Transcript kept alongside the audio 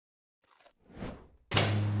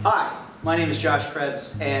Hi, my name is Josh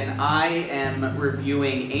Krebs, and I am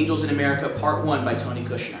reviewing Angels in America Part 1 by Tony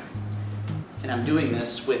Kushner. And I'm doing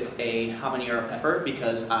this with a habanero pepper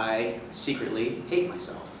because I secretly hate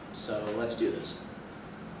myself. So let's do this.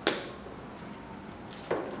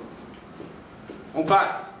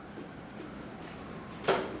 Okay.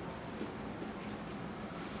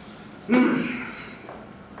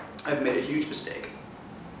 I've made a huge mistake.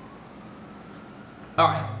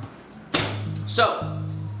 Alright. So,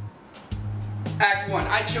 Act 1.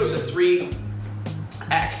 I chose a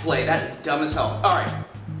 3-act play. That is dumb as hell. Alright.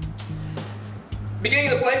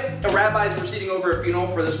 Beginning of the play, a rabbi is proceeding over a funeral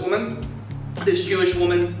for this woman, this Jewish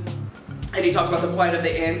woman, and he talks about the plight of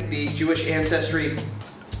the Jewish ancestry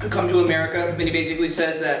who come to America, and he basically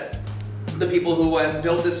says that the people who have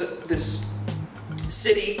built this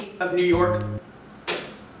city of New York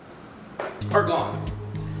are gone.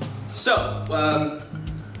 So,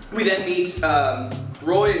 we then meet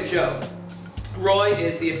Roy and Joe. Roy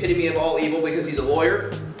is the epitome of all evil because he's a lawyer.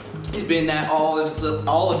 He's been that all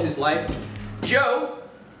of his life. Joe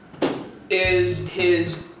is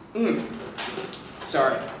his, a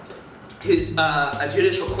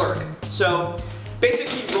judicial clerk. So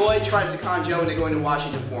basically Roy tries to con Joe into going to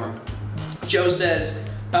Washington for him. Joe says,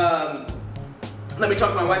 let me talk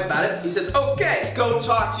to my wife about it. He says, okay, go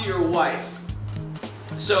talk to your wife.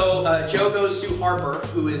 So Joe goes to Harper,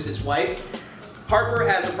 who is his wife. Harper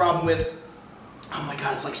has a problem with, oh my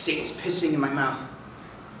God, it's like Satan's pissing in my mouth.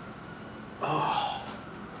 Oh.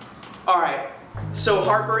 Alright, so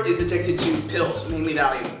Harper is addicted to pills, mainly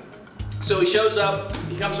Valium. So he shows up,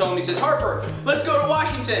 he comes home, he says, Harper, let's go to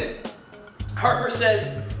Washington. Harper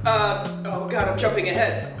says, oh God, I'm jumping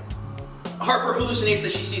ahead. Harper hallucinates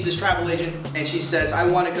that she sees this travel agent, and she says, I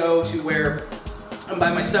want to go to where I'm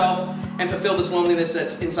by myself and fulfill this loneliness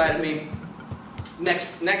that's inside of me.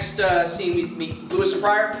 Next scene, we meet Lewis and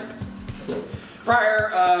Pryor.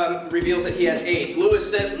 Pryor reveals that he has AIDS. Lewis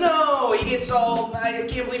says, no, he gets all, I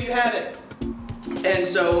can't believe you have it. And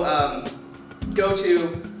so,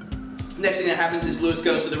 next thing that happens is Lewis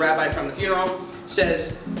goes to the rabbi from the funeral,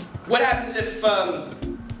 says, what happens if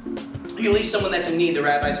you leave someone that's in need? The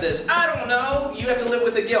rabbi says, I don't know, you have to live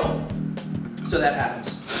with the guilt. So that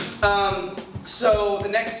happens. So the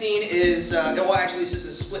next scene is, well actually this is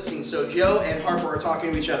a split scene, so Joe and Harper are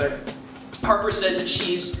talking to each other. Harper says that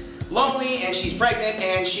she's lonely and she's pregnant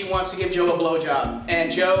and she wants to give Joe a blowjob.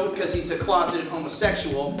 And Joe, because he's a closeted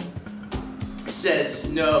homosexual, says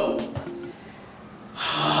no.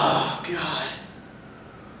 Oh, God.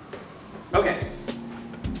 Okay.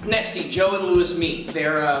 Next scene, Joe and Lewis meet.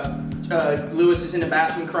 Lewis is in the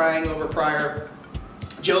bathroom crying over Pryor.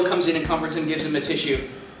 Joe comes in and comforts him, gives him a tissue.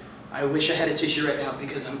 I wish I had a tissue right now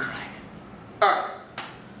because I'm crying. Alright.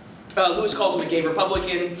 Lewis calls him a gay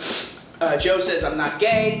Republican. Joe says, I'm not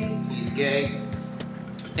gay. He's gay.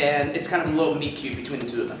 And it's kind of a little meet cute between the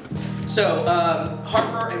two of them. So,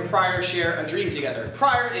 Harper and Pryor share a dream together.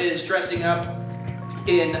 Pryor is dressing up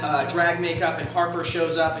in drag makeup, and Harper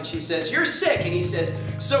shows up and she says, you're sick. And he says,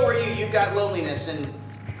 so are you. You've got loneliness. And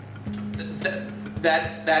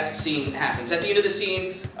that scene happens. At the end of the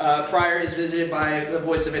scene, Pryor is visited by the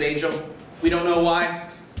voice of an angel. We don't know why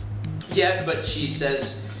yet, but she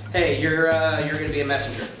says, hey, you're going to be a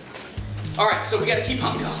messenger. Alright, so we gotta keep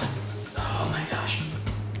on going. Oh my gosh.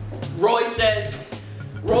 Roy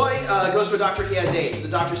goes to a doctor, he has AIDS. The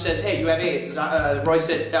doctor says, hey, you have AIDS. Roy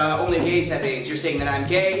says, only gays have AIDS. You're saying that I'm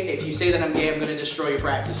gay. If you say that I'm gay, I'm gonna destroy your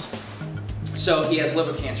practice. So he has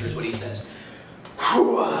liver cancer is what he says.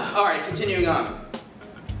 Alright, continuing on.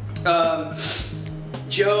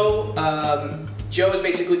 Joe is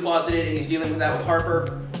basically closeted and he's dealing with that with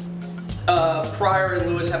Harper. Pryor and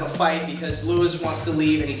Lewis have a fight because Lewis wants to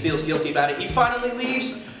leave and he feels guilty about it. He finally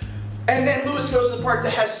leaves, and then Lewis goes to the park to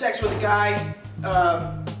have sex with a guy.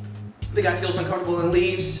 The guy feels uncomfortable and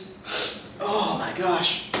leaves. Oh my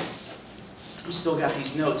gosh. I've still got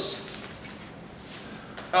these notes.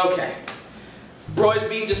 Okay. Roy's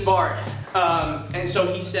being disbarred. And so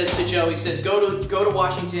he says to Joe, he says, go to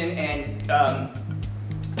Washington and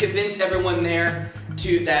convince everyone there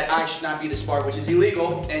that I should not be disbarred, which is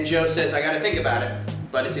illegal. And Joe says, I gotta think about it,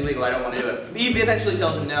 but it's illegal, I don't want to do it. He eventually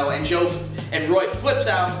tells him no, and Roy flips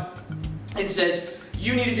out and says,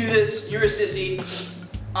 you need to do this, you're a sissy,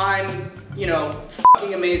 I'm,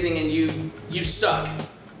 fucking amazing, and you suck.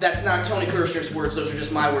 That's not Tony Kushner's words, those are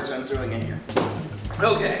just my words I'm throwing in here.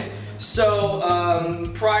 Okay, so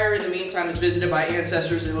Pryor in the meantime is visited by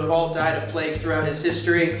ancestors who have all died of plagues throughout his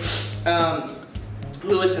history.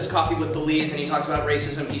 Lewis has coffee with Belize and he talks about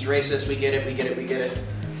racism. He's racist. We get it, we get it, we get it.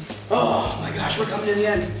 Oh my gosh, we're coming to the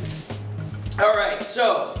end. Alright,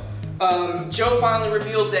 so Joe finally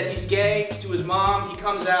reveals that he's gay to his mom. He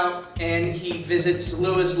comes out and he visits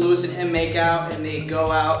Lewis. Lewis and him make out and they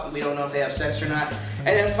go out. We don't know if they have sex or not. And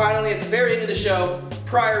then finally, at the very end of the show,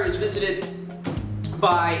 Pryor is visited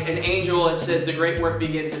by an angel. It says the great work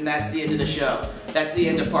begins, and that's the end of the show. That's the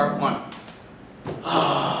end of part 1.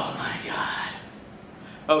 Oh my God.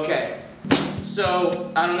 Okay,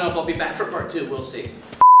 so I don't know if I'll be back for part 2. We'll see.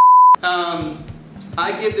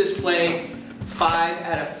 I give this play 5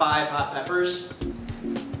 out of 5 hot peppers.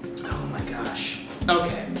 Oh my gosh.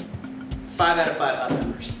 Okay, 5 out of 5 hot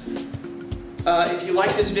peppers. If you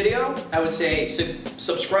like this video, I would say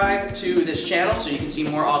subscribe to this channel so you can see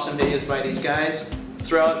more awesome videos by these guys.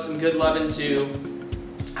 Throw out some good loving to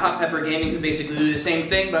Hot Pepper Gaming, who basically do the same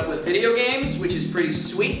thing but with video games, which is pretty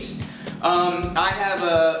sweet. I have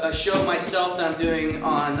a show myself that I'm doing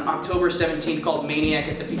on October 17th called Maniac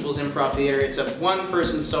at the People's Improv Theater. It's a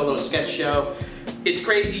one-person solo sketch show. It's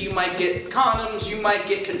crazy. You might get condoms, you might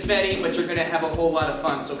get confetti, but you're going to have a whole lot of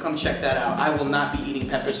fun, so come check that out. I will not be eating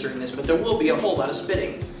peppers during this, but there will be a whole lot of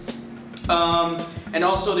spitting. And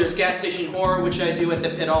also there's Gas Station Horror, which I do at the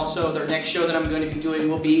Pit also. Their next show that I'm going to be doing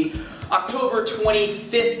will be October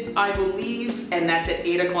 25th, I believe, and that's at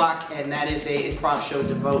 8 o'clock, and that is a improv show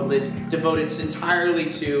devoted entirely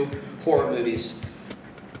to horror movies.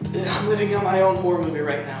 I'm living on my own horror movie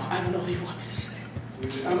right now. I don't know what you want me to say.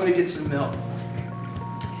 I'm going to get some milk.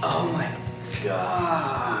 Oh my God.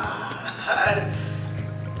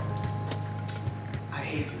 I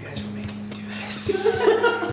hate you guys for making me do this.